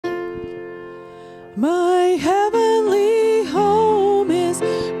My heavenly home is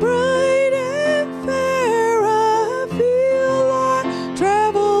bright and fair. I feel like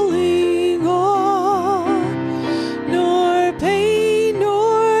traveling on. Nor pain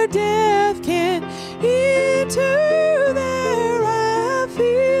nor death can enter there. I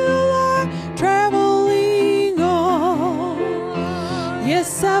feel like traveling on.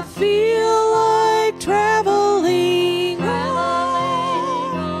 Yes, I feel like traveling on.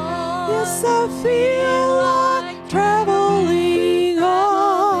 Yes, I feel like traveling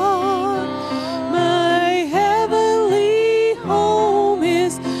on. My heavenly home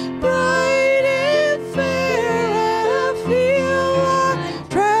is bright and fair. I feel like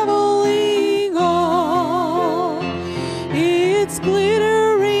traveling on. It's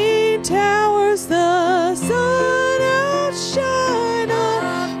glittering towers, the sun outshine.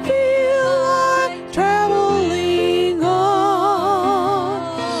 I feel like traveling on.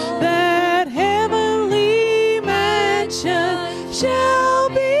 That heavenly mansion shall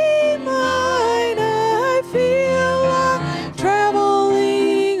be mine. I feel like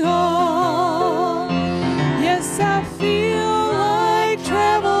traveling on. Yes, I feel like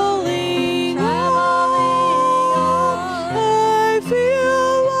traveling on. I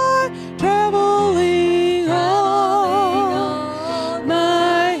feel like traveling on.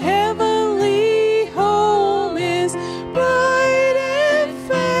 My heavenly home is bright and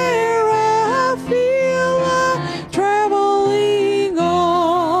fair. I feel like traveling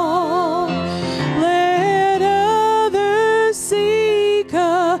on. Let others seek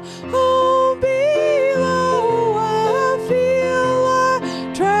a home below. I feel like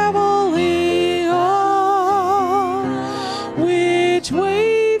traveling on. Which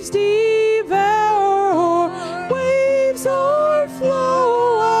waves devour or waves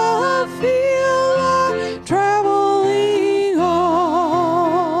o'erflow. I feel like traveling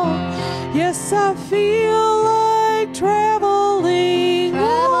on. Yes, I feel like traveling on.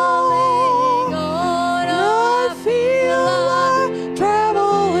 I feel like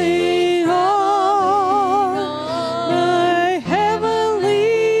traveling on. My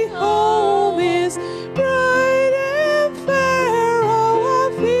heavenly home is bright and fair. Oh, I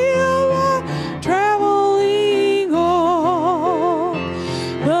feel like traveling on.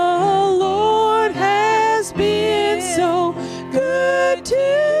 The Lord has been so good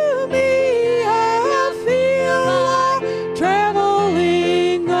to me. I feel like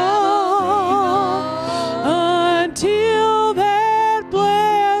traveling on until that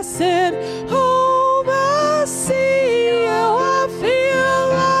blessed home I see. Oh, I feel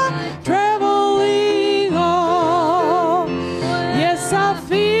like traveling on. Yes, I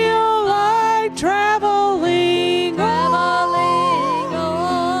feel like traveling on.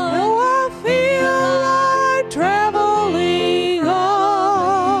 Oh, I feel like traveling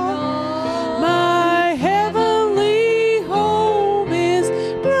on. My heavenly home is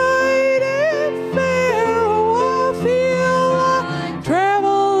bright and fair. Oh, I feel like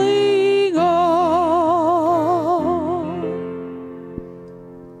traveling on.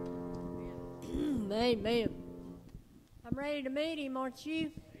 Amen. I'm ready to meet him, aren't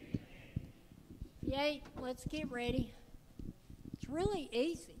you? If you ain't, let's get ready. It's really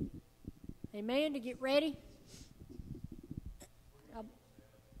easy. Amen. To get ready.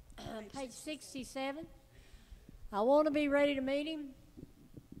 Page 67. I want to be ready to meet him.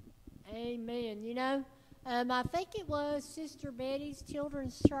 Amen. You know, I think it was Sister Betty's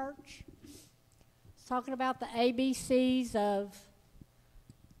Children's Church. It's talking about the ABCs of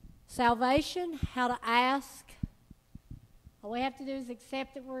salvation, how to ask. All we have to do is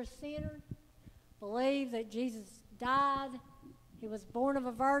accept that we're a sinner, believe that Jesus died, he was born of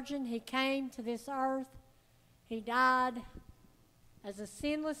a virgin, he came to this earth, he died as a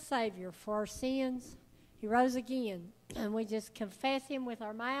sinless Savior for our sins. He rose again, and we just confess him with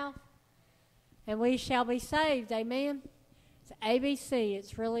our mouth, and we shall be saved. Amen. It's ABC.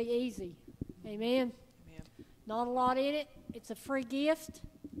 It's really easy. Amen. Amen. Not a lot in it. It's a free gift.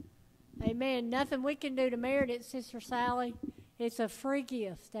 Amen. Nothing we can do to merit it, Sister Sally. It's a free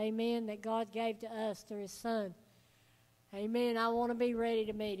gift, amen, that God gave to us through his Son. Amen. I want to be ready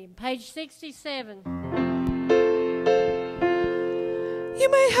to meet him. Page 67. You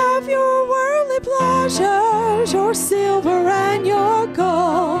may have your worldly pleasures, your silver and your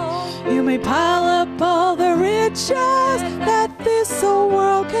gold. You may pile up all the riches that this old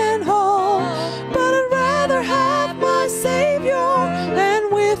world can hold. But I'd rather have my Savior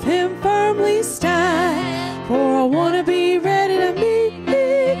and with him firmly stand. For I want to be ready to meet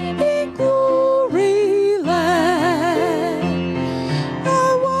him in glory land.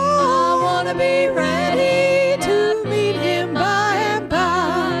 I want to be ready to meet him by and by.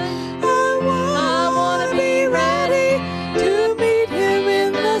 I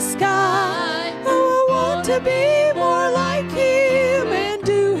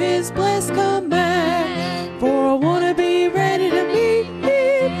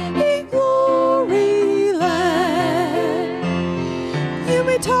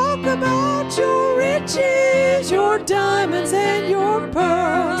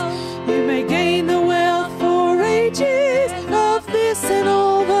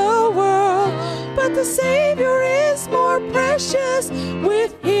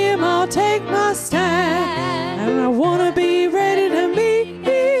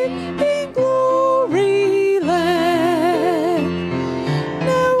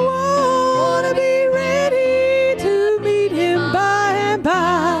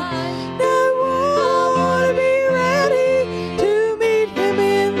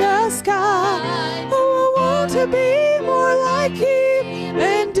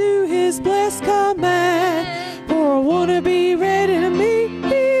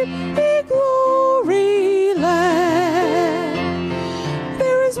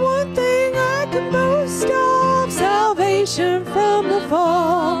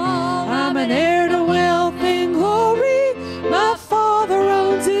fall. I'm an heir to wealth and glory. My Father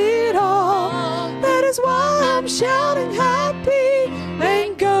owns it all. That is why I'm shouting happy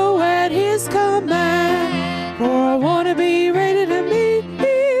and go at His command. For I want to be ready to meet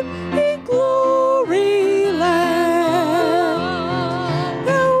Him in glory land.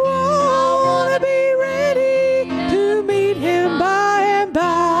 Now I want to be ready to meet Him by and by.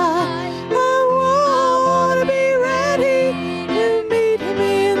 I want to be ready to meet Him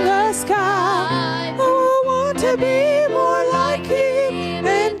in the sky. Oh, I want to be more like Him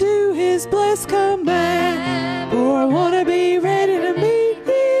and do His blessed command. For I want to be ready to meet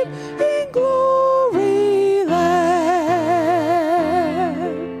Him in glory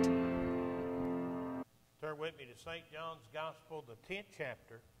land. Turn with me to St. John's Gospel, the 10th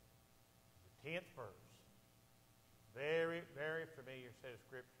chapter, the 10th verse. Very, very familiar set of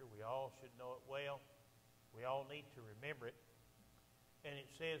Scripture. We all should know it well. We all need to remember it. And it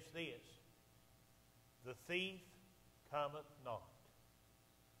says this: the thief cometh not,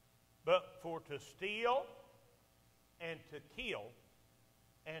 but for to steal and to kill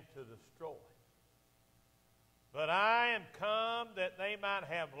and to destroy. But I am come that they might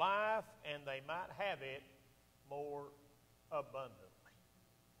have life, and they might have it more abundantly.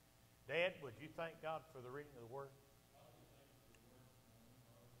 Dad, would you thank God for the reading of the Word?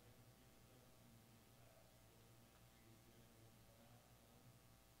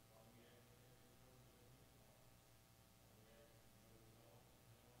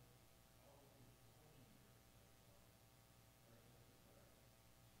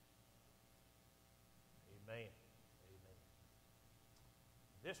 Amen. Amen.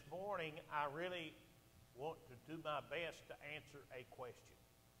 This morning, I really want to do my best to answer a question.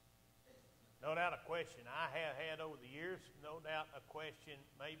 No doubt a question I have had over the years. No doubt a question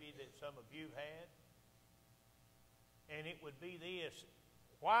maybe that some of you had. And it would be this: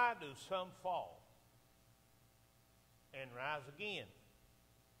 why do some fall and rise again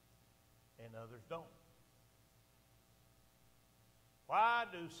and others don't? Why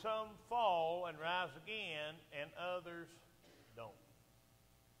do some fall and rise again and others don't?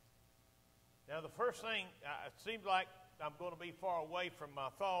 Now, the first thing, it seems like I'm going to be far away from my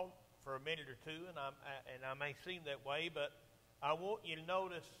thought for a minute or two, and I may seem that way, but I want you to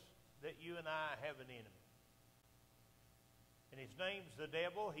notice that you and I have an enemy. And his name's the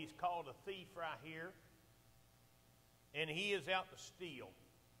devil. He's called a thief right here. And he is out to steal.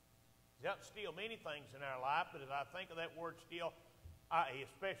 He's out to steal many things in our life, but as I think of that word steal, he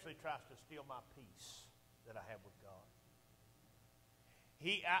especially tries to steal my peace that I have with God.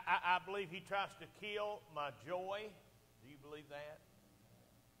 I believe he tries to kill my joy. Do you believe that?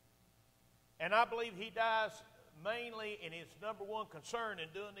 And I believe he dies mainly, in his number one concern in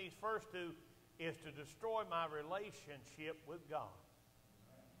doing these first two is to destroy my relationship with God.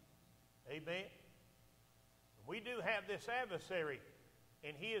 Amen? We do have this adversary,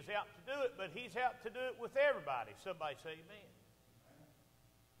 and he is out to do it, but he's out to do it with everybody. Somebody say amen.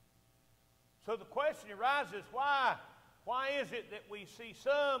 So the question arises, why is it that we see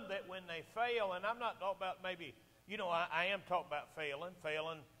some that when they fail, and I'm not talking about maybe, I am talking about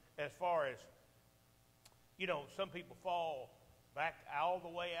failing as far as, some people fall back all the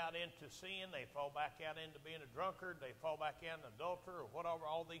way out into sin. They fall back out into being a drunkard. They fall back out into adultery or whatever,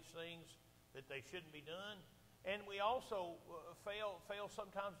 all these things that they shouldn't be doing. And we also fail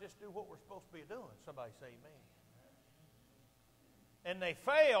sometimes just do what we're supposed to be doing. Somebody say amen. And they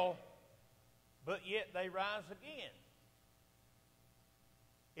fail, but yet they rise again.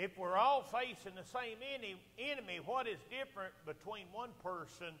 If we're all facing the same enemy, what is different between one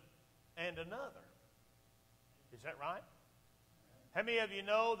person and another? Is that right? How many of you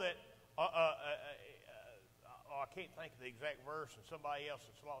know that, I can't think of the exact verse, and somebody else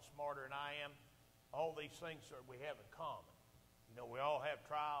that's a lot smarter than I am, all these things we have in common. We all have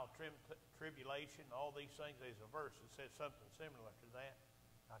trial, tribulation, all these things. There's a verse that says something similar to that.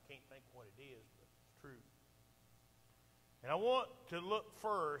 I can't think of what it is, but it's true. And I want to look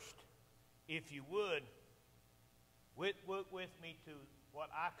first, if you would, look with me to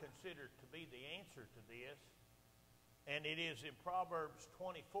what I consider to be the answer to this. And it is in Proverbs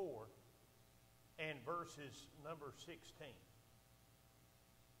 24 and verses number 16.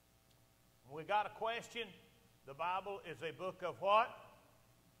 When we got a question, the Bible is a book of what?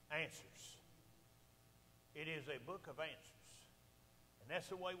 Answers. It is a book of answers. And that's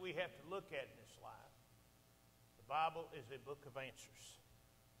the way we have to look at it in this life. The Bible is a book of answers.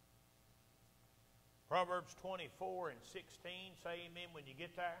 Proverbs 24 and 16. Say amen when you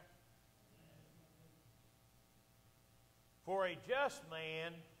get there. For a just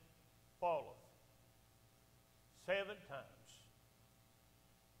man falleth 7 times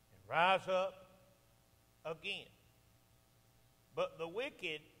rise up again. But the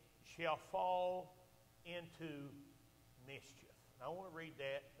wicked shall fall into mischief. And I want to read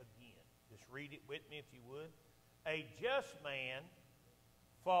that again. Just read it with me if you would. A just man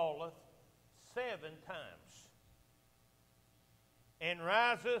falleth 7 times, and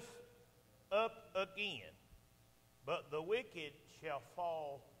riseth up again, but the wicked shall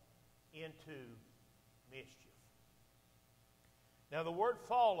fall into mischief. Now the word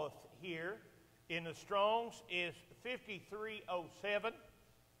falleth here in the Strong's is 5307,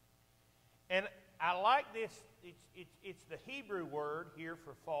 and I like this. It's the Hebrew word here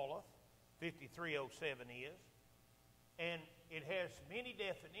for falleth. 5307 is, and it has many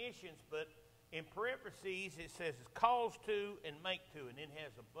definitions, but in parentheses it says it's cause to and make to, and it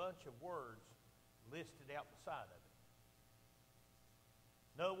has a bunch of words listed out beside of it.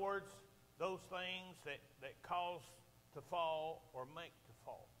 In other words, those things that cause to fall or make to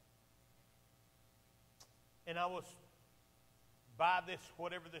fall. And I was by this,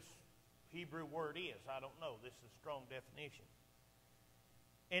 whatever this Hebrew word is, I don't know. This is a strong definition.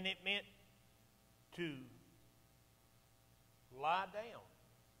 And it meant to lie down.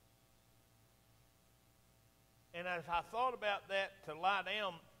 And as I thought about that, to lie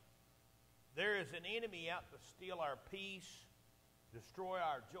down, there is an enemy out to steal our peace, destroy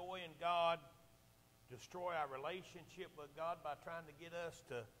our joy in God, destroy our relationship with God by trying to get us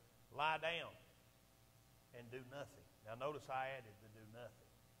to lie down and do nothing. Now notice I added to do nothing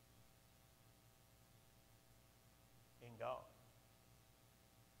in God.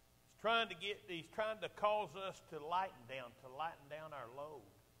 He's trying to cause us to lighten down our load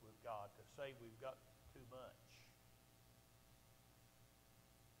with God, to say we've got too much,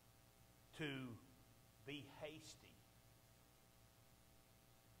 to be hasty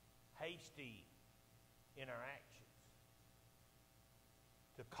in our actions,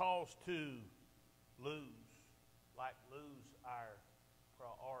 to cause to lose our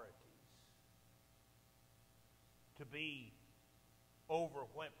priorities, to be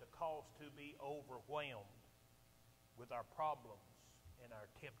overwhelmed, to cause to be overwhelmed with our problems and our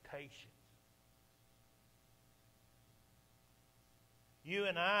temptations. You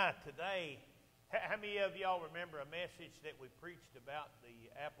and I today, how many of y'all remember a message that we preached about the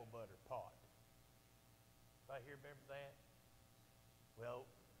apple butter pot? Anybody here remember that? Well,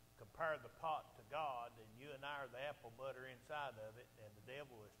 compare the pot to God, and you and I are the apple butter inside of it, and the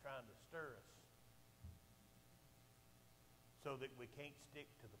devil is trying to stir us so that we can't stick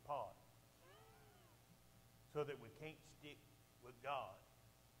to the pot, so that we can't stick with God.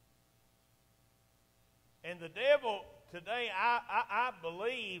 And the devil today, I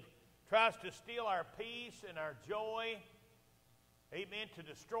believe, tries to steal our peace and our joy, amen, to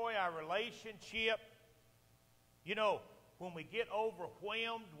destroy our relationship. You know, when we get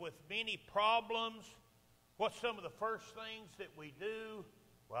overwhelmed with many problems, what's some of the first things that we do?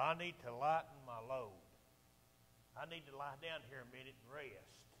 Well, I need to lighten my load. I need to lie down here a minute and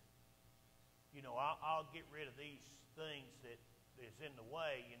rest. You know, I'll get rid of these things that is in the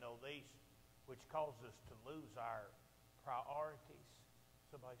way, you know, these which cause us to lose our priorities.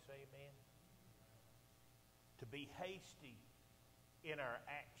 Somebody say amen. To be hasty in our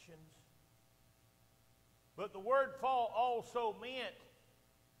actions. But the word fall also meant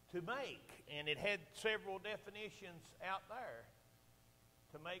to make, and it had several definitions out there.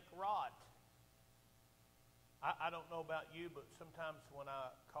 To make rot. I don't know about you, but sometimes when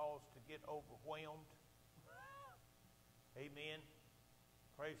I cause to get overwhelmed, amen,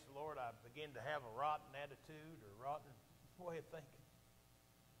 praise the Lord, I begin to have a rotten attitude or rotten way of thinking.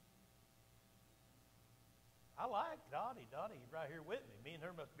 I like Dottie. Dottie's right here with me. Me and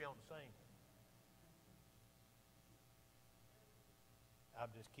her must be on the same.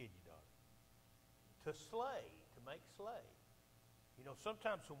 I'm just kidding you, Dottie. To slay, to make slay. You know,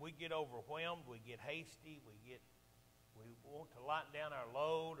 sometimes when we get overwhelmed, we get hasty, we want to lighten down our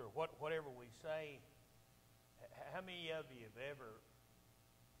load or whatever we say. How many of you have ever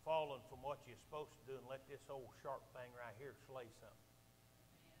fallen from what you're supposed to do and let this old sharp thing right here slay something?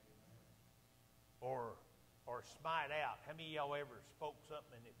 Or smite out. How many of y'all ever spoke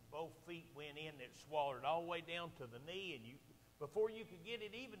something and both feet went in and it swallowed all the way down to the knee, and before you could get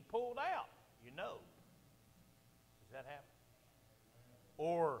it even pulled out, you know? Does that happen?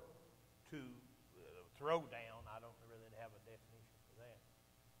 Or to throw down. I don't really have a definition for that.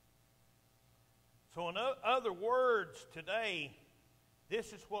 So in other words today,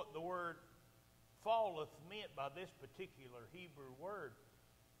 this is what the word falleth meant by this particular Hebrew word.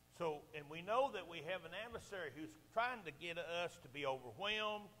 So, and we know that we have an adversary who's trying to get us to be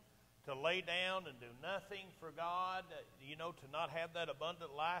overwhelmed, to lay down and do nothing for God, to not have that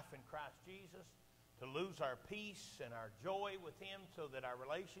abundant life in Christ Jesus, to lose our peace and our joy with Him so that our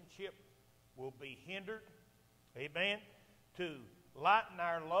relationship will be hindered. Amen. To lighten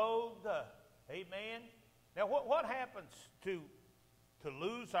our load. Amen. Now, what happens to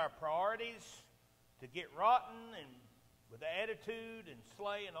lose our priorities, to get rotten and with attitude and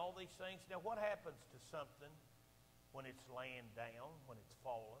slay and all these things? Now, what happens to something when it's laying down, when it's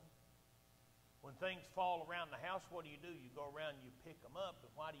fallen? When things fall around the house, what do? You go around and you pick them up.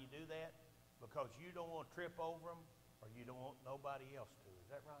 And why do you do that? Because you don't want to trip over them, or you don't want nobody else to. Is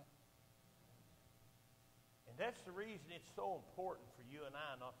that right? And that's the reason it's so important for you and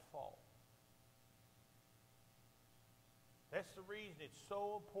I not to fall. That's the reason it's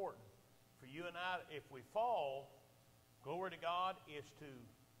so important for you and I, if we fall, glory to God, is to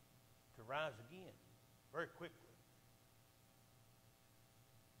rise again very quickly.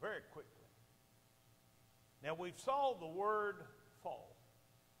 Very quickly. Now, we've saw the word fall.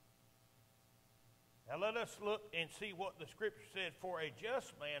 Now, let us look and see what the Scripture said. For a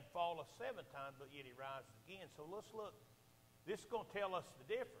just man falleth 7 times, but yet he rises again. So let's look. This is going to tell us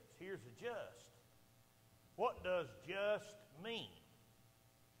the difference. Here's a just. What does just mean?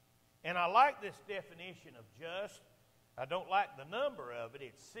 And I like this definition of just. I don't like the number of it.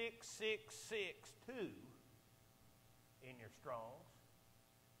 It's 6662 in your Strongs.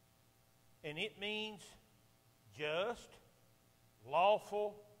 And it means just,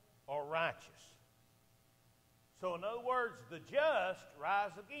 lawful, or righteous. So in other words, the just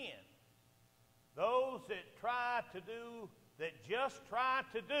rise again. Those that just try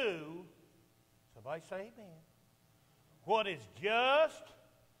to do, somebody say amen, what is just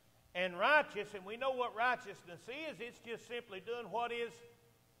and righteous, and we know what righteousness is, it's just simply doing what is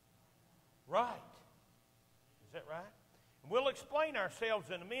right. Is that right? And we'll explain ourselves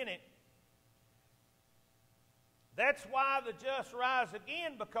in a minute. That's why the just rise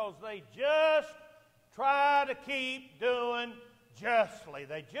again, because they just try to keep doing justly.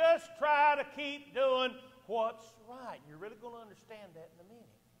 They just try to keep doing what's right. You're really going to understand that in a minute.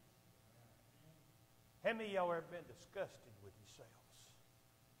 How many of y'all ever been disgusted with yourselves?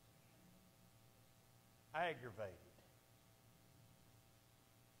 Aggravated.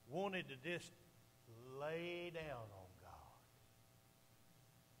 Wanted to just lay down on God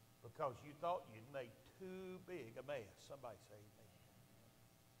because you thought you'd made too big a mess. Somebody say amen.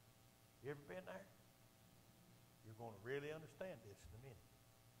 You ever been there? You're going to really understand this in a minute.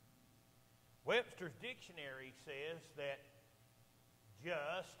 Webster's dictionary says that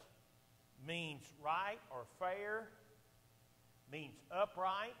just means right or fair, means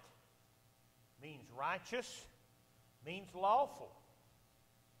upright, means righteous, means lawful.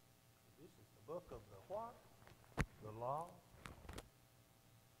 This is the book of the what? The law.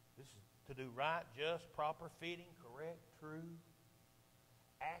 This is to do right, just, proper, fitting, correct, true,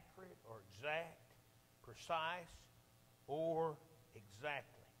 accurate, or exact, precise, or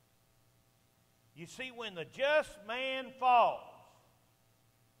exactly. You see, when the just man falls,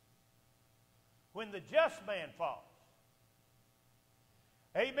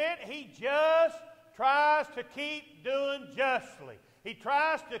 amen, he just tries to keep doing justly. He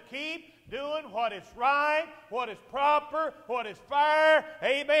tries to keep doing what is right, what is proper, what is fair,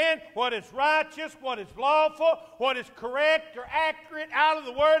 amen, what is righteous, what is lawful, what is correct or accurate out of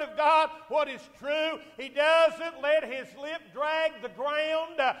the Word of God, what is true. He doesn't let his lip drag the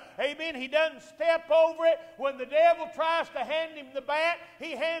ground, amen. He doesn't step over it. When the devil tries to hand him the bat,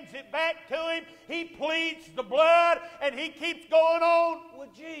 he hands it back to him. He pleads the blood, and he keeps going on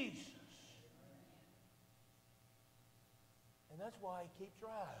with Jesus. And that's why he keeps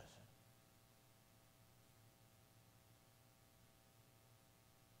rising.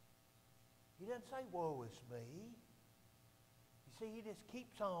 He doesn't say, woe is me. You see, he just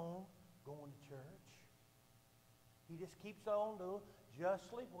keeps on going to church. He just keeps on doing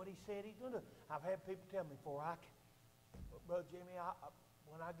justly what he said he's going to do. I've had people tell me before, Brother Jimmy,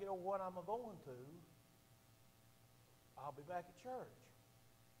 when I get over what I'm going to, I'll be back at church.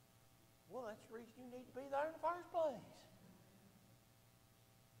 Well, that's the reason you need to be there in the first place.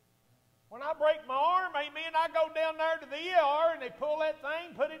 When I break my arm, amen, I go down there to the ER and they pull that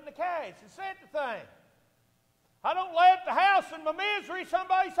thing, put it in the case, and set the thing. I don't lay at the house in my misery.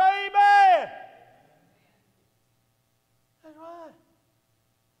 Somebody say amen. That's right.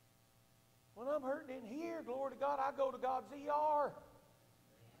 When I'm hurting in here, glory to God, I go to God's ER.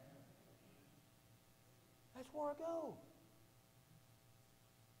 That's where I go.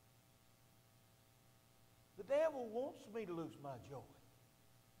 The devil wants me to lose my joy.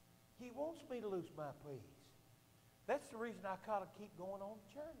 He wants me to lose my peace. That's the reason I gotta keep going on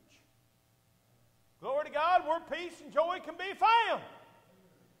to church. Glory to God, where peace and joy can be found.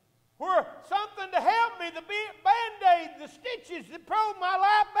 Where something to help me, the Band-Aid, the stitches that pull my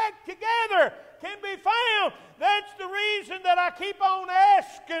life back together can be found. That's the reason that I keep on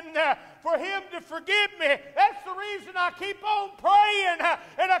asking for Him to forgive me. That's the reason I keep on praying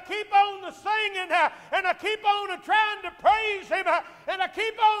and I keep on singing and I keep on trying to praise Him and I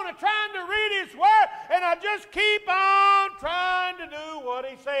keep on trying to read His Word and I just keep on trying to do what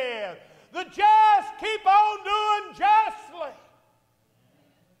He said. The just keep on doing justly.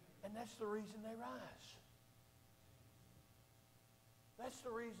 And that's the reason they rise. That's the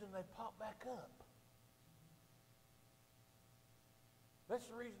reason they pop back up. That's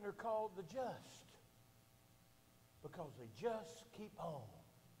the reason they're called the just. Because they just keep on.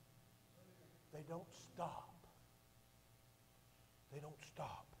 They don't stop. They don't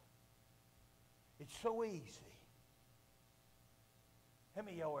stop. It's so easy. How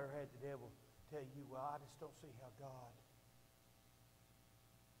many of y'all ever had the devil tell you, well, I just don't see how God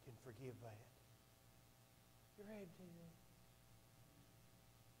can forgive that? You ever had to do that?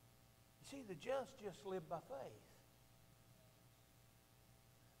 You see, the just live by faith.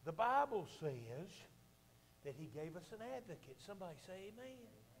 The Bible says that He gave us an advocate. Somebody say amen.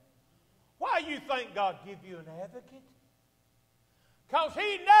 Why do you think God give you an advocate? Because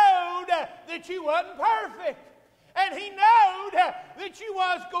He knowed that you wasn't perfect. And He knowed that you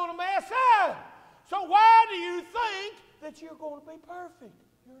was going to mess up. So why do you think that you're going to be perfect?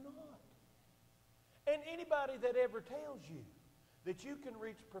 You're not. And anybody that ever tells you that you can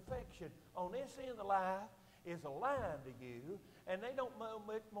reach perfection on this end of life is a lying to you, and they don't know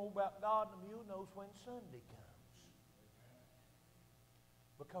much more about God than you knows when Sunday comes.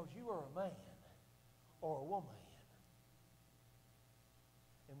 Because you are a man or a woman.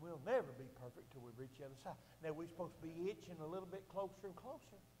 And we'll never be perfect till we reach the other side. Now, we're supposed to be itching a little bit closer and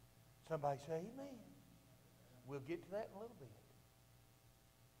closer. Somebody say amen. We'll get to that in a little bit.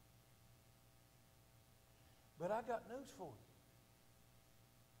 But I got news for you.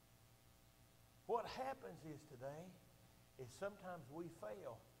 What happens is today is sometimes we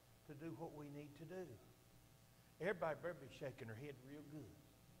fail to do what we need to do. Everybody better be shaking their head real good.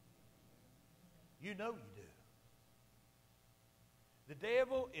 You know you do. The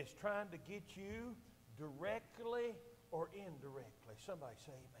devil is trying to get you directly or indirectly. Somebody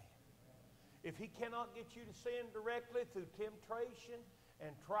say amen. If he cannot get you to sin directly through temptation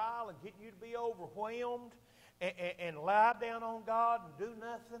and trial and get you to be overwhelmed and lie down on God and do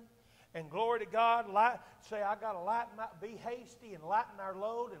nothing, and glory to God, say, I got to be hasty and lighten our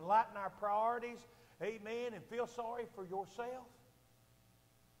load and lighten our priorities, amen, and feel sorry for yourself.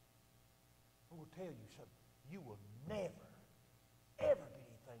 I will tell you something. You will never, ever get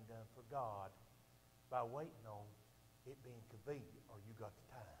anything done for God by waiting on it being convenient or you got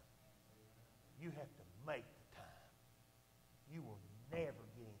the time. You have to make the time. You will never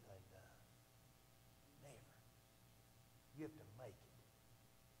get anything done. Never. You have to make it.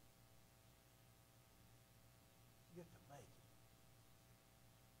 You have to make it.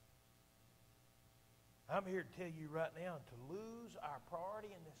 I'm here to tell you right now to lose our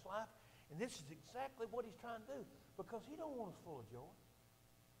priority in this life, and this is exactly what He's trying to do, because He don't want us full of joy.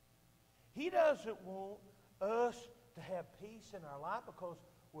 He doesn't want us to have peace in our life because,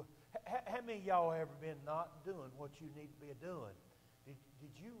 well, how many of y'all ever been not doing what you need to be doing?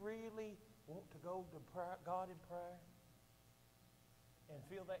 Did you really want to go to God in prayer and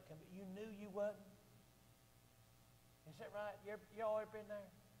feel that? You knew you wasn't? Is that right? Y'all ever been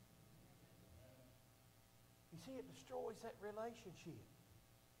there? You see, it destroys that relationship.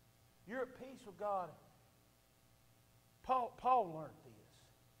 You're at peace with God. Paul learned this.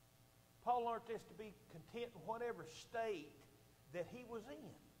 Paul learned this to be content in whatever state that he was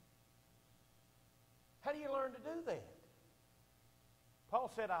in. How do you learn to do that? Paul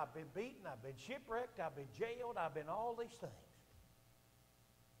said, I've been beaten, I've been shipwrecked, I've been jailed, I've been all these things.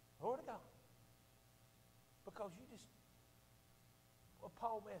 Glory to God. Because you just, well,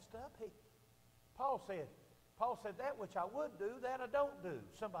 Paul messed up. Paul said, that which I would do, that I don't do.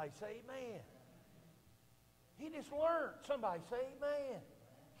 Somebody say amen. He just learned. Somebody say amen.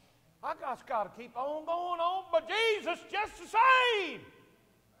 I just got to keep on going on, but Jesus just the same.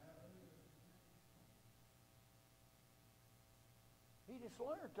 He just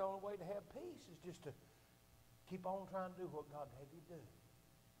learned the only way to have peace is just to keep on trying to do what God had you do.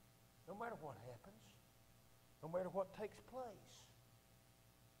 No matter what happens. No matter what takes place.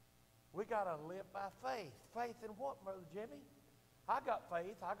 We got to live by faith. Faith in what, Brother Jimmy? I got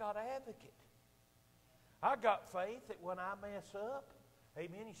faith. I got an advocate. I got faith that when I mess up,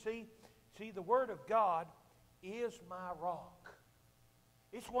 amen, you see, the Word of God is my rock.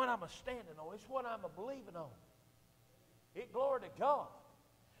 It's what I'm standing on. It's what I'm believing on. Glory to God.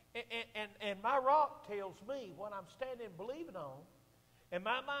 And my rock tells me what I'm standing and believing on. And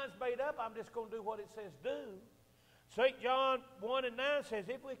my mind's made up, I'm just going to do what it says do. St. John 1 and 9 says,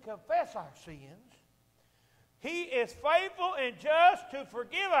 if we confess our sins, He is faithful and just to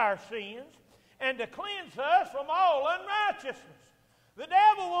forgive our sins and to cleanse us from all unrighteousness. The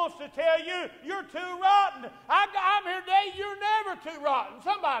devil wants to tell you, you're too rotten. I'm here today, you're never too rotten.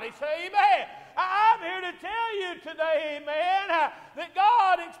 Somebody say amen. I'm here to tell you today, amen, that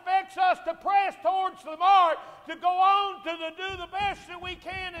God expects us to press towards the mark, to go on to do the best that we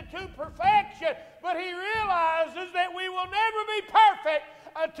can into perfection. But He realizes that we will never be perfect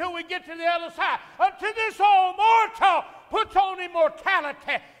until we get to the other side. Until this old mortal puts on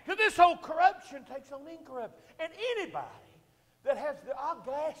immortality. Till this old corruption takes on incorruption. And anybody that has the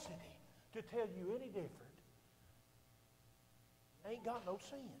audacity to tell you any different ain't got no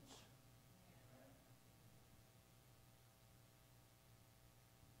sense.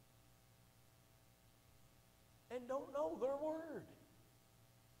 And don't know their word.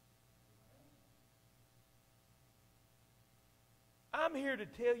 I'm here to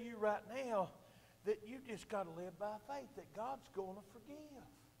tell you right now that you just got to live by faith, that God's going to forgive,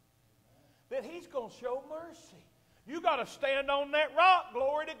 that He's going to show mercy. You got to stand on that rock.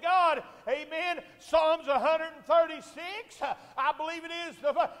 Glory to God. Amen. Psalms 136. I believe it is.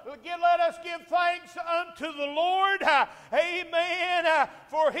 Let us give thanks unto the Lord. Amen.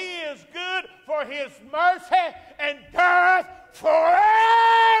 For He is good, for His mercy endureth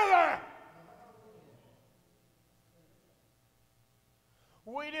forever.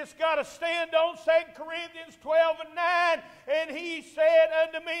 We just got to stand on 2 Corinthians 12 and 9. And He said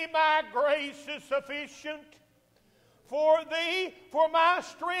unto me, my grace is sufficient for thee, for my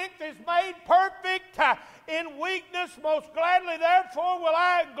strength is made perfect in weakness. Most gladly, therefore, will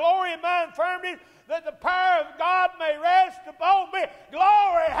I glory in my infirmities, that the power of God may rest upon me.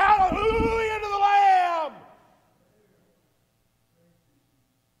 Glory, hallelujah to the Lamb.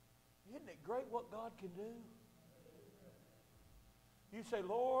 Isn't it great what God can do? You say,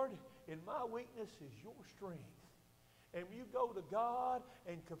 Lord, in my weakness is your strength. And you go to God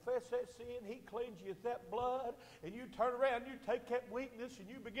and confess that sin, He cleans you with that blood, and you turn around and you take that weakness and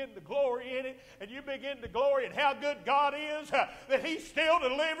you begin to glory in it, and you begin to glory in how good God is, that He still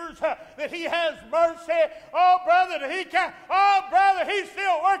delivers, that He has mercy. Oh, brother, He's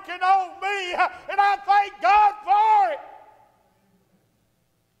still working on me, and I thank God for it.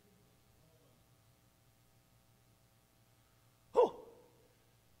 Whew.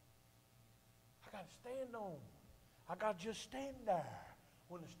 I got to stand on. I got to just stand there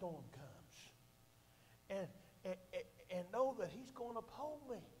when the storm comes and know that He's going to uphold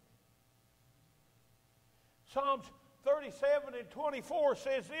me. Psalms 37 and 24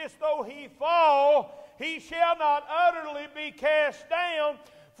 says this, though he fall, he shall not utterly be cast down,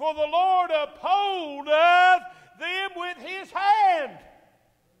 for the Lord upholdeth them with His hand.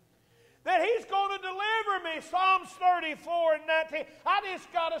 That He's going to deliver me. Psalms 34 and 19. I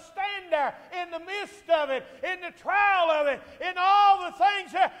just got to stand there in the midst of it, in the trial of it, in all the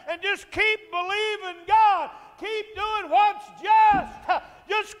things there, and just keep believing God. Keep doing what's just.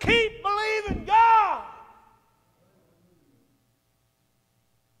 Just keep believing God.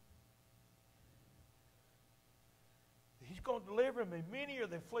 He's going to deliver me. Many are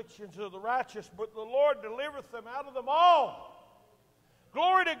the afflictions of the righteous, but the Lord delivereth them out of them all.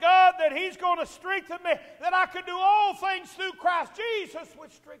 Glory to God that He's going to strengthen me, that I can do all things through Christ Jesus,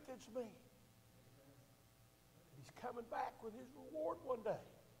 which strengthens me. He's coming back with His reward one day.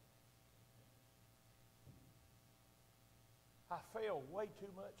 I fail way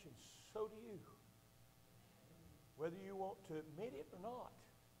too much, and so do you, whether you want to admit it or not.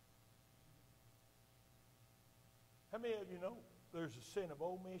 How many of you know there's a sin of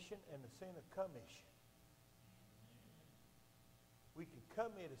omission and a sin of commission? We can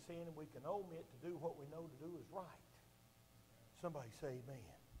commit a sin and we can omit to do what we know to do is right. Somebody say amen.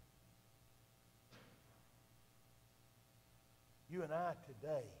 You and I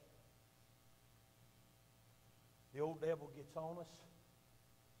today, the old devil gets on us,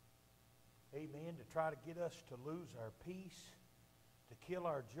 amen, to try to get us to lose our peace, to kill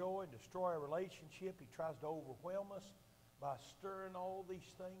our joy, destroy our relationship. He tries to overwhelm us by stirring all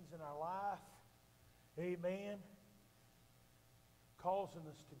these things in our life. Amen. Causing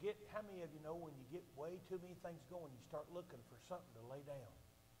us to get, how many of you know when you get way too many things going, you start looking for something to lay down?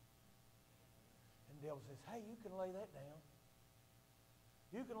 And the devil says, hey, you can lay that down.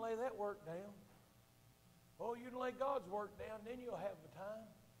 You can lay that work down. Oh, you can lay God's work down, then you'll have the time.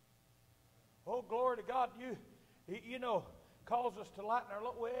 Oh, glory to God. You know, cause us to lighten our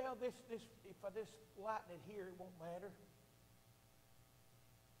load. Well, if I just lighten it here, it won't matter.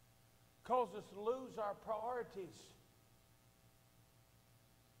 Cause us to lose our priorities.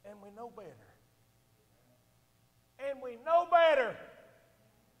 And we know better. And we know better.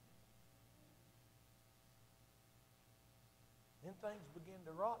 Then things begin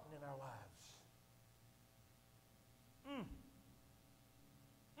to rotten in our lives.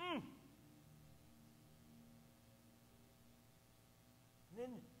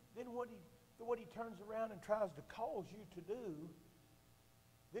 And then what he turns around and tries to cause you to do,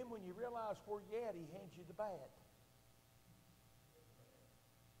 then when you realize where you're at, he hands you the bat.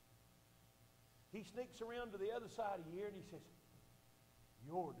 He sneaks around to the other side of you and he says,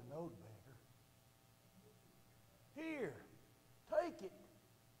 you ought to know better. Here, take it.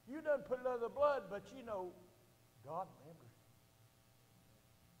 You done put it under the blood, but you know, God remembers.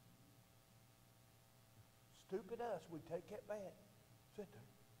 Stupid us, we take that bat, sit there,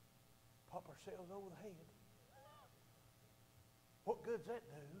 pop ourselves over the head. What good's that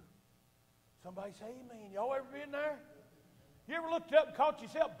do? Somebody say amen. Y'all ever been there? You ever looked up and caught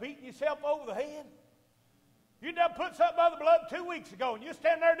yourself beating yourself over the head? You done put something under the blood 2 weeks ago, and you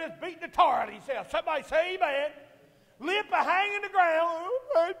stand there just beating the tar out of yourself. Somebody say amen. Lip a hanging the ground. Oh,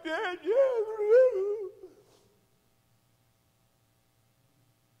 my dad, yeah.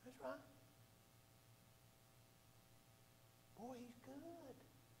 That's right. Boy, he's good.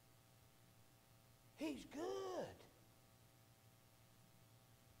 He's good.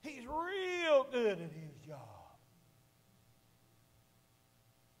 He's real good at his job.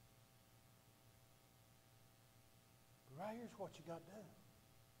 But right here's what you got to do.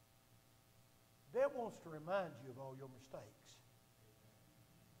 The devil wants to remind you of all your mistakes.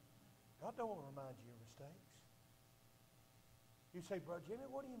 God don't want to remind you of your mistakes. You say, Brother Jimmy,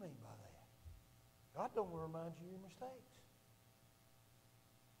 what do you mean by that? God don't want to remind you of your mistakes.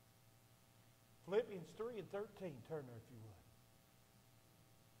 Philippians 3 and 13. Turn there if you would.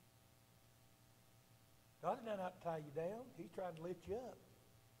 God's not out to tie you down. He's trying to lift you up.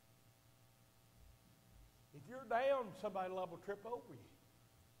 If you're down, somebody will trip over you.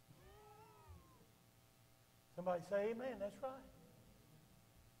 Somebody say amen. That's right.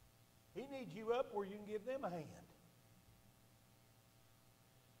 He needs you up where you can give them a hand.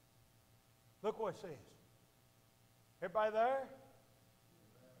 Look what it says. Everybody there?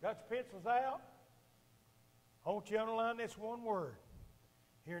 Got your pencils out? I want you to underline this one word.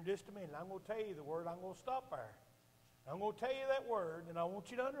 Here in just a minute. I'm going to tell you the word. I'm going to stop there. I'm going to tell you that word, and I want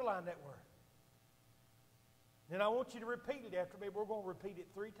you to underline that word. Then I want you to repeat it after me. We're going to repeat it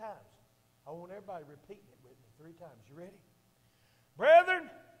 3 times. I want everybody repeating it with me 3 times. You ready? Brethren,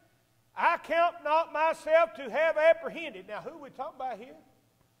 I count not myself to have apprehended. Now, who are we talking about here?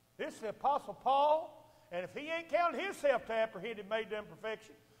 This is the Apostle Paul. And if he ain't counted himself to apprehended, made them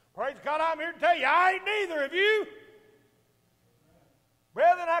perfection, praise God, I'm here to tell you, I ain't neither of you.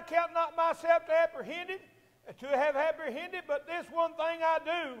 Brethren, I count not myself to have apprehended, but this one thing I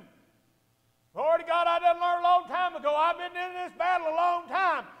do. Glory to God, I done learned a long time ago. I've been in this battle a long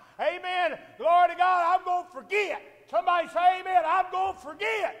time. Amen. Glory to God, I'm going to forget. Somebody say amen. I'm going to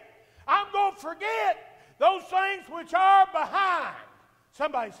forget. I'm going to forget those things which are behind.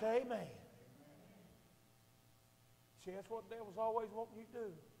 Somebody say amen. See, that's what the devil's always wanting you to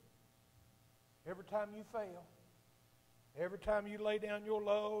do. Every time you fail, every time you lay down your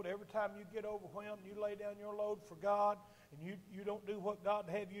load, every time you get overwhelmed, you lay down your load for God, and you don't do what God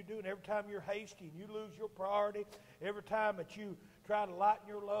would have you do, and every time you're hasty and you lose your priority, every time that you try to lighten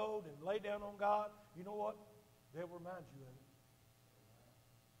your load and lay down on God, you know what? They'll remind you of it.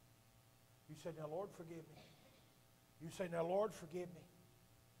 You say, now, Lord, forgive me. You say, now, Lord, forgive me.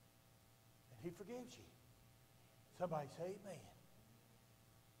 And he forgives you. Somebody say amen.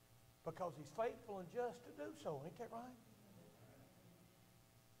 Because he's faithful and just to do so. Ain't that right?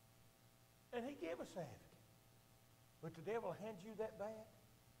 And he gave us the advocate. But the devil hands you that bat,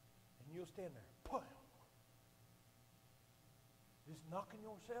 and you'll stand there, just knocking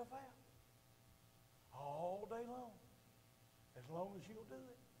yourself out all day long, as long as you'll do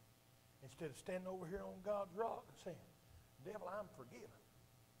it. Instead of standing over here on God's rock and saying, devil, I'm forgiven.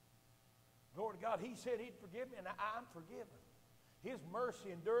 Glory to God, he said he'd forgive me, and I'm forgiven. His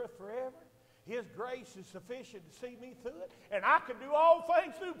mercy endureth forever. His grace is sufficient to see me through it. And I can do all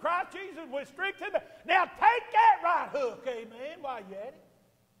things through Christ Jesus which strengthens me. Now take that right hook, amen, while you're at it.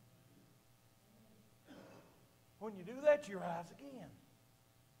 When you do that, you rise again.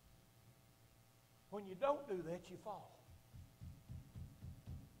 When you don't do that, you fall.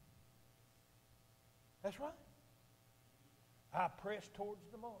 That's right. I press towards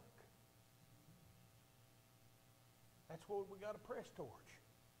the mark. That's what we got to press towards.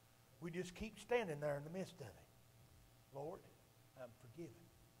 We just keep standing there in the midst of it. Lord, I'm forgiven.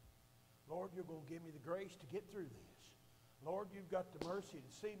 Lord, you're going to give me the grace to get through this. Lord, you've got the mercy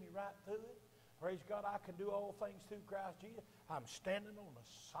to see me right through it. Praise God, I can do all things through Christ Jesus. I'm standing on a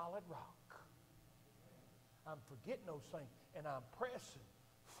solid rock. I'm forgetting those things, and I'm pressing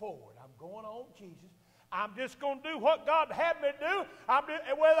forward. I'm going on, Jesus. I'm just going to do what God had me do.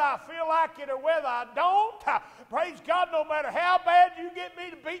 Whether I feel like it or whether I don't. Praise God, no matter how bad you get me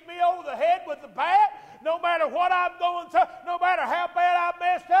to beat me over the head with the bat, no matter what I'm going through, no matter how bad I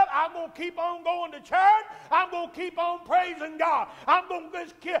messed up, I'm going to keep on going to church. I'm going to keep on praising God. I'm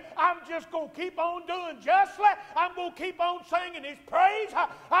just going to keep on doing justly. I'm going to keep on singing His praise.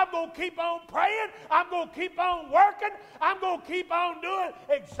 I'm going to keep on praying. I'm going to keep on working. I'm going to keep on doing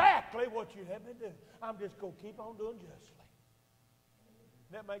exactly what you have me do. I'm just going to keep on doing justly.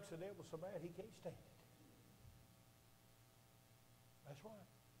 And that makes the devil so mad he can't stand it. That's right.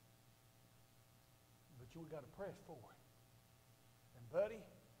 But you got to press forward. And buddy,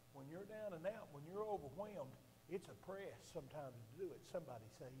 when you're down and out, when you're overwhelmed, it's a press sometimes to do it. Somebody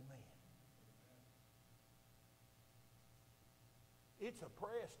say amen. It's a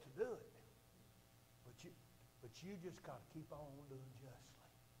press to do it. But you just got to keep on doing justly.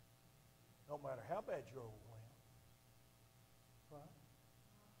 No matter how bad you're overwhelmed. Right?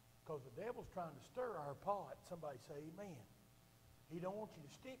 Because the devil's trying to stir our pot. Somebody say amen. He don't want you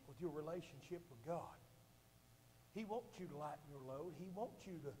to stick with your relationship with God. He wants you to lighten your load. He wants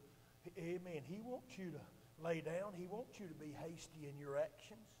you to, amen, He wants you to lay down. He wants you to be hasty in your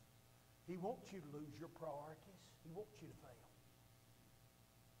actions. He wants you to lose your priorities. He wants you to fail.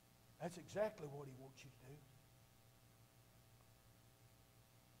 That's exactly what he wants you to do.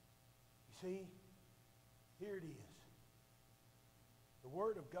 You see, here it is. The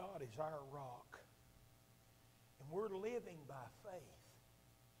Word of God is our rock. And we're living by faith.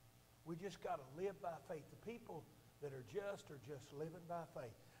 We just got to live by faith. The people that are just living by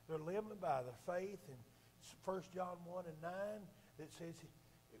faith. They're living by the faith in 1 John 1 and 9 that says,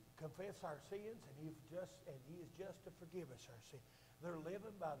 confess our sins and He is just to forgive us our sins. They're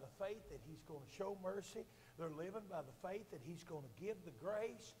living by the faith that He's going to show mercy. They're living by the faith that He's going to give the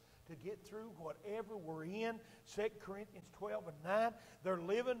grace to get through whatever we're in. 2 Corinthians 12 and 9. They're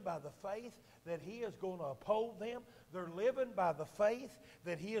living by the faith that He is going to uphold them. They're living by the faith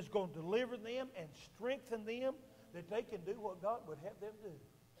that He is going to deliver them and strengthen them, that they can do what God would have them do.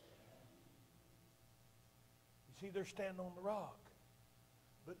 You see, they're standing on the rock.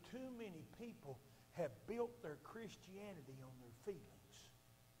 But too many people have built their Christianity on their feelings.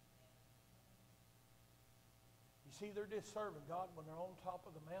 You see, they're just serving God when they're on top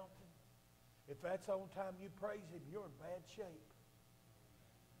of the mountain. If that's the only time you praise Him, you're in bad shape.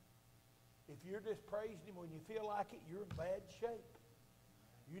 If you're just praising Him when you feel like it, you're in bad shape.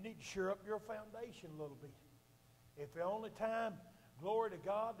 You need to shore up your foundation a little bit. If the only time, glory to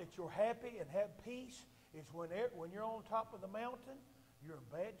God, that you're happy and have peace is when you're on top of the mountain, you're in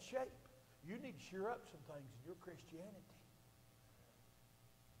bad shape. You need to shore up some things in your Christianity.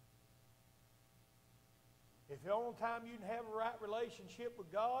 If the only time you can have a right relationship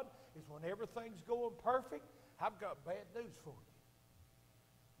with God is when everything's going perfect, I've got bad news for you.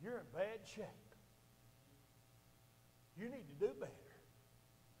 You're in bad shape. You need to do better.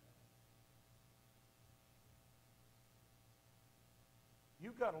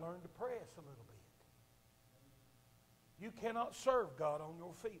 You've got to learn to press a little bit. You cannot serve God on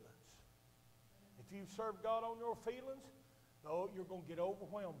your feelings. If you serve God on your feelings, you're going to get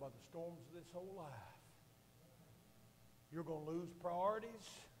overwhelmed by the storms of this whole life. You're going to lose priorities.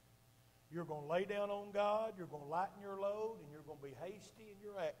 You're going to lay down on God. You're going to lighten your load, and you're going to be hasty in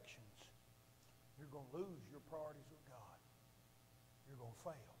your actions. You're going to lose your priorities with God. You're going to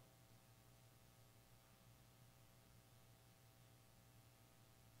fail.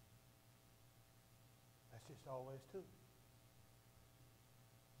 That's just all there is to it.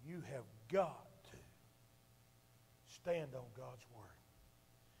 You have got to stand on God's Word.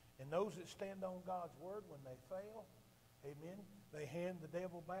 And those that stand on God's Word, when they fail, amen, they hand the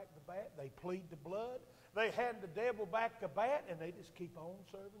devil back the bat. They plead the blood. They hand the devil back the bat, and they just keep on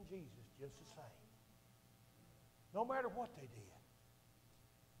serving Jesus just the same. No matter what they did.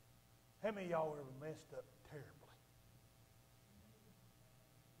 How many of y'all ever messed up terribly?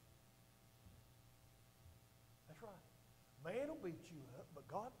 That's right. Man will beat you up, but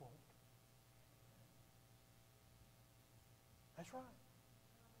God won't. That's right.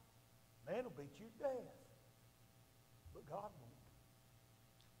 Man will beat you to death, but God won't.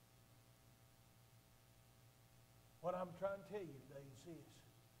 What I'm trying to tell you today is this.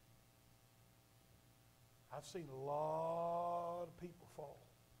 I've seen a lot of people fall.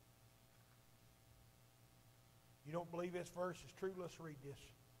 You don't believe this verse is true? Let's read this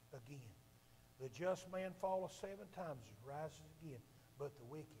again. The just man falleth 7 times and rises again, but the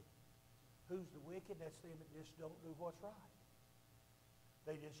wicked. Who's the wicked? That's them that just don't do what's right.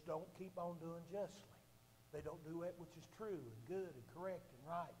 They just don't keep on doing justly. They don't do that which is true and good and correct and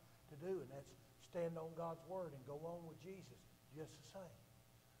right to do, and that's stand on God's word and go on with Jesus just the same.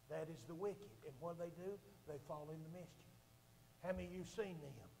 That is the wicked. And what do? They fall into mischief. How many of you seen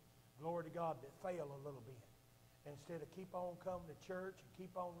them, glory to God, that fail a little bit? Instead of keep on coming to church and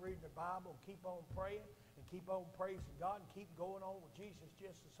keep on reading the Bible and keep on praying and keep on praising God and keep going on with Jesus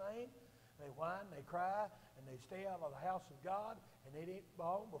just the same, they whine, they cry, and they stay out of the house of God, and it ain't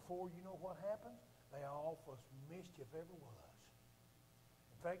long before you know what happens. They are all for mischief ever was.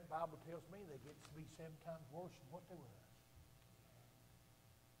 In fact, the Bible tells me they get to be 7 times worse than what they was.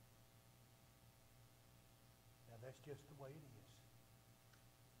 Now that's just the way it is.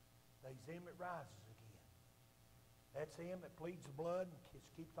 There's them that rises again. That's him that pleads the blood and just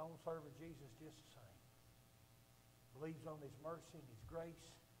keeps on serving Jesus just the same. Believes on his mercy and his grace.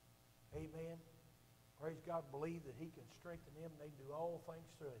 Amen. Praise God. Believe that he can strengthen them and they can do all things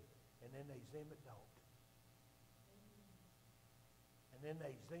through him. And then there's them that don't. And then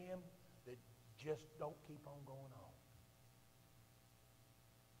there's them that just don't keep on going on.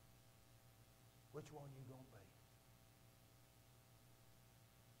 Which one you going to be?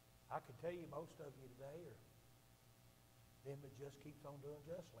 I can tell you most of you today are them that just keeps on doing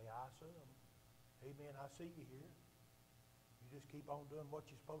justly. I assume. Amen. I see you here. You just keep on doing what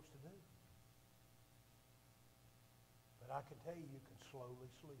you're supposed to do. But I can tell you, you can slowly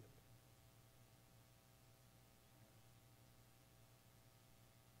slip.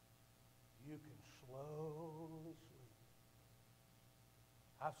 You can slowly slip.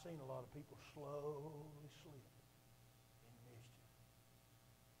 I've seen a lot of people slowly slip in mischief.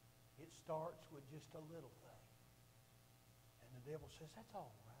 It starts with just a little thing. And the devil says, that's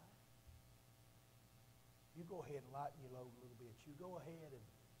all right. You go ahead and lighten your load a little bit. You go ahead and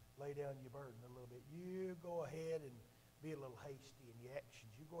lay down your burden a little bit. You go ahead and be a little hasty in your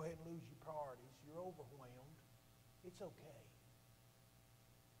actions. You go ahead and lose your priorities. You're overwhelmed. It's okay.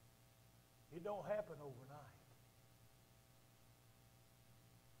 It don't happen overnight.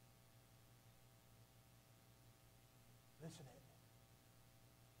 Listen at me.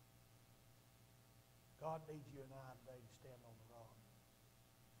 God needs you and I today to stand on the rock.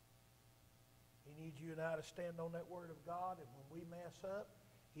 He needs you and I to stand on that word of God, and when we mess up,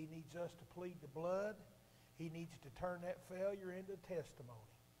 he needs us to plead the blood. He needs to turn that failure into testimony.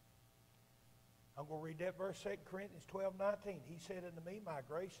 I'm going to read that verse, 2 Corinthians 12:19. He said unto me, my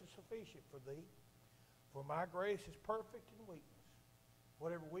grace is sufficient for thee, for my grace is perfect in weakness.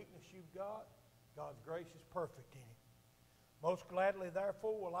 Whatever weakness you've got, God's grace is perfect in it. Most gladly,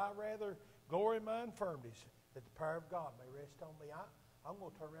 therefore, will I rather glory in my infirmities, that the power of God may rest on me. I'm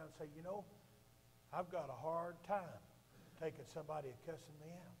going to turn around and say, you know, I've got a hard time taking somebody and cussing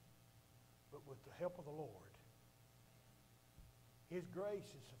me out. But with the help of the Lord, his grace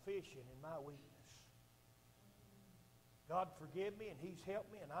is sufficient in my weakness. God forgive me, and he's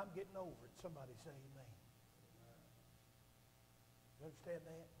helped me, and I'm getting over it. Somebody say amen. You understand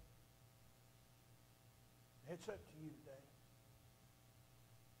that? It's up to you today.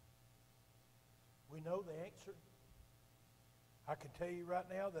 We know the answer. I can tell you right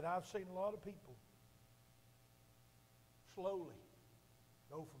now that I've seen a lot of people slowly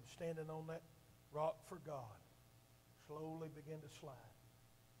go from standing on that rock for God, slowly begin to slide.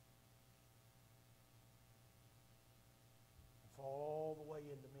 And fall all the way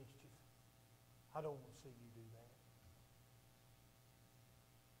into mischief. I don't want to see you do that.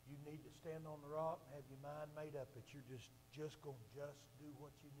 You need to stand on the rock and have your mind made up that you're just going to do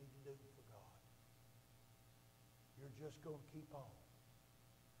what you need to do for God. You're just going to keep on.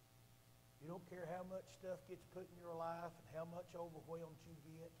 You don't care how much stuff gets put in your life and how much overwhelmed you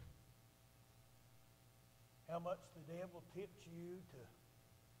get, how much the devil tempts you to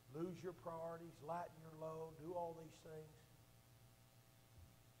lose your priorities, lighten your load, do all these things.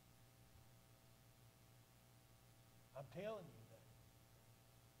 I'm telling you that.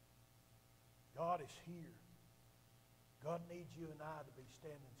 God is here. God needs you and I to be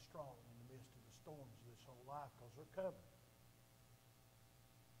standing strong in the midst of the storms of this whole life, because they're coming.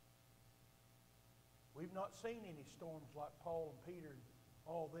 We've not seen any storms like Paul and Peter and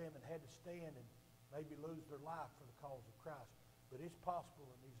all them and had to stand and maybe lose their life for the cause of Christ. But it's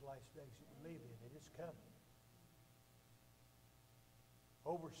possible in these last days that we live in. It is coming.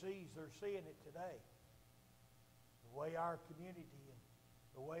 Overseas, they're seeing it today. The way our community and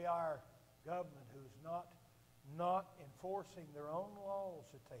the way our government, who's not not enforcing their own laws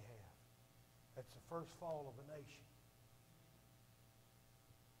that they have. That's the first fall of a nation.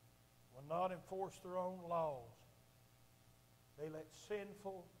 Will not enforce their own laws. They let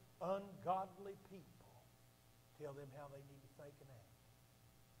sinful, ungodly people tell them how they need to think and act.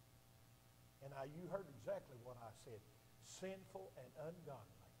 And now you heard exactly what I said. Sinful and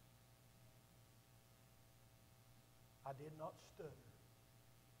ungodly. I did not stutter.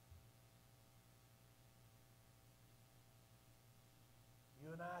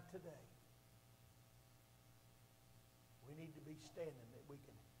 You and I today, we need to be standing that we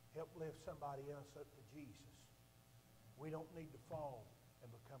can help lift somebody else up to Jesus. We don't need to fall and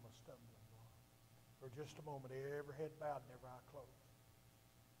become a stumbling block. For just a moment, every head bowed and every eye closed.